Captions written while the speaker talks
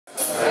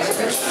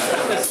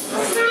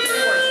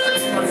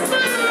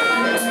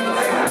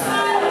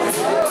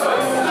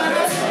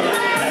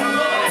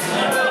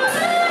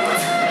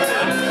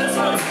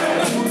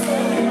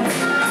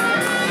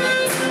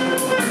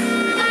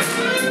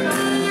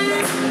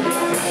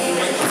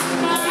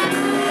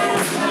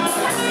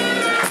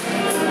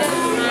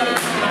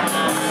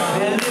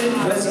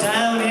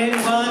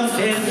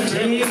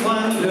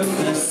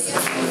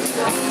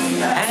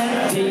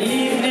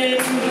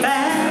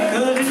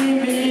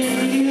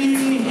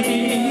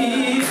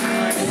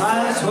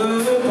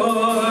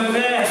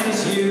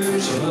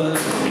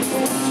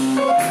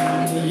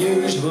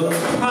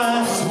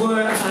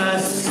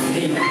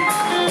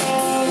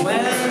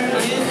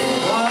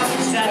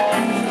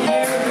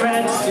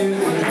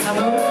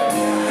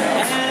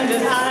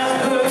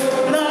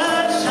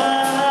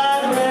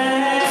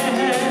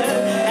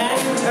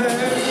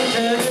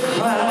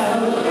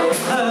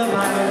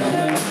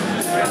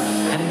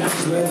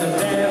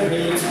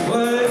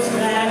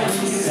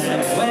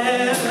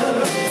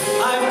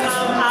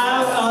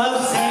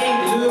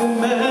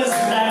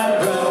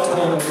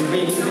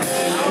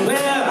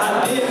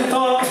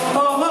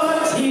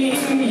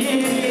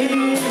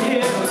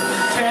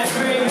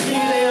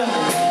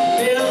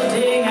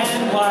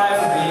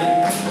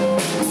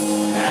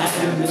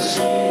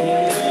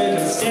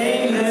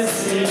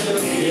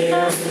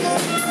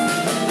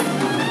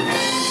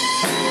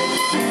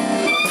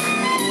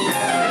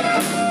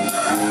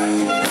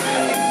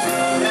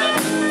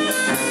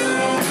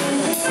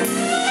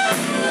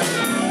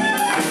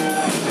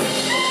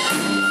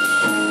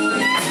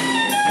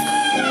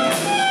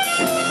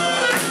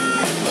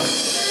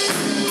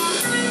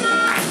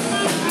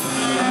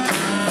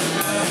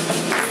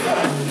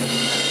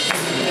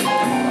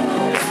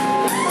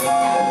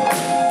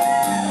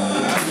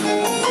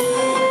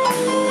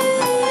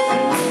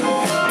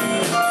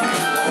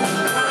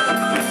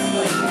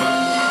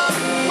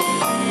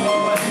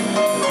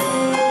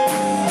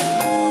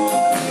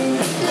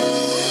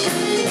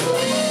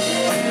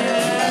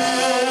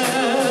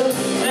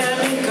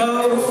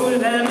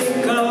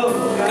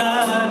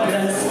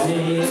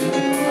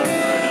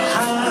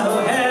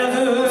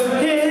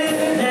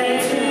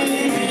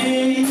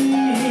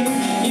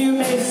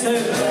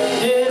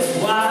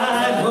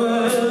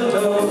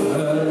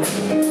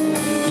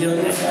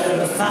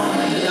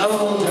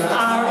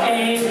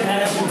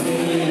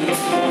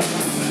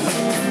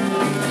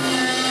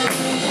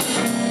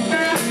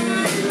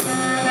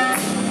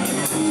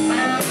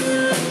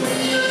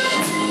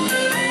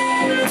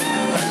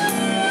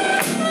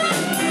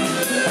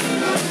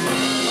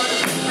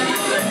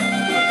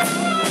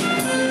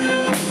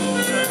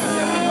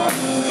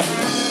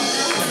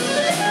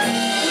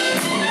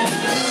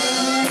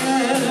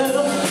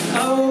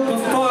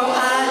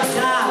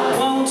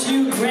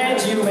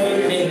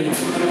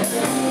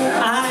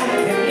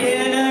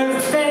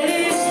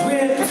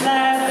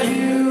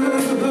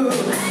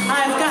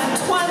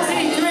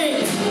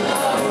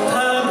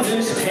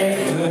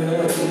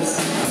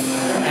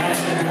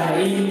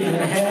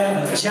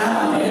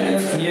Job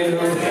interview.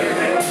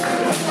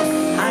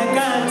 I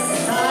got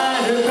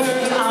cider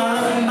burns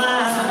on my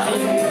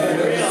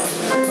fingers.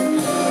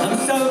 I'm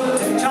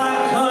soaked in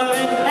charcoal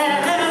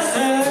and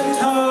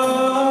acetone.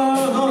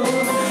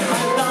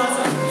 I've lost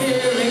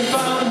hearing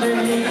from the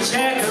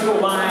checker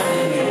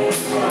whining.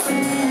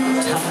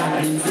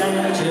 Tired in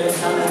flanges,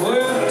 I've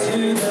worked to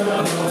the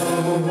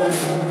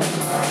bone.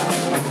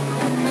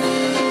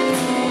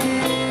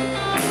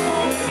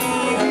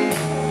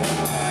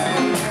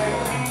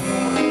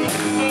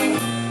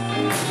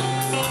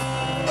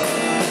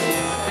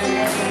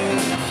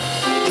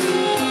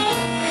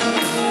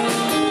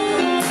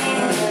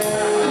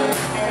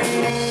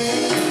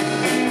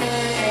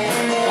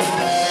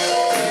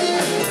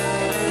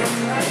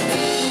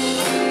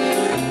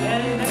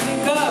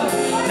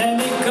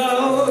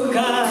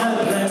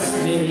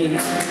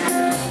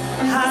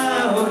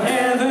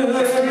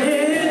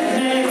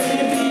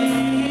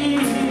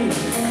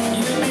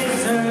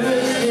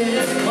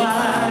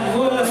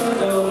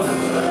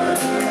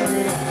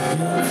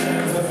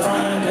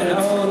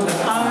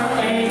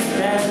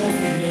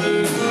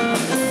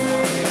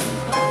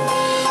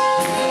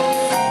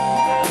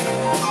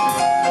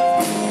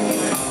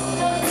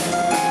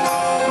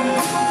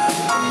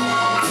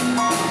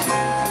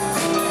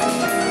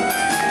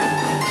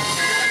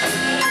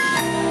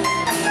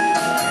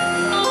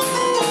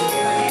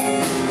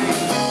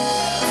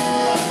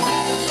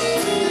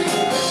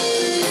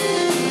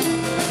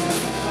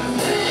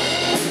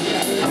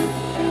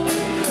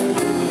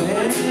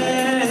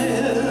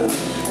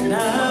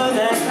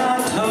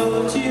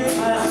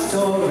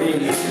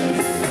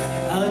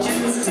 I'll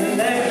just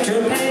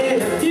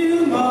electrocute a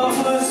few more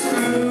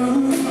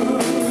screws.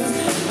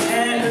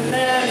 And if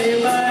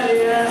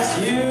anybody asks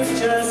you,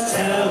 just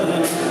tell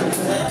them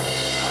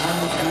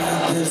I've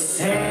got the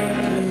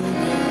same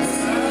Loomis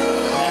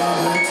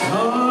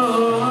laboratory.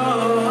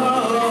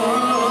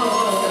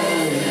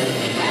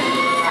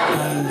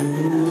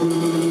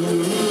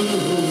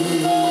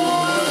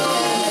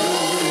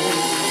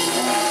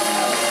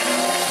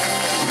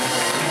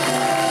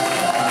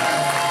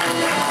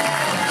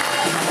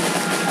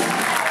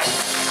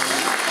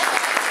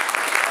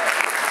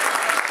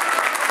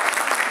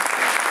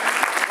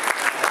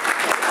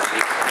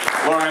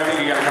 Laura, I think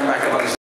you got to come back up on the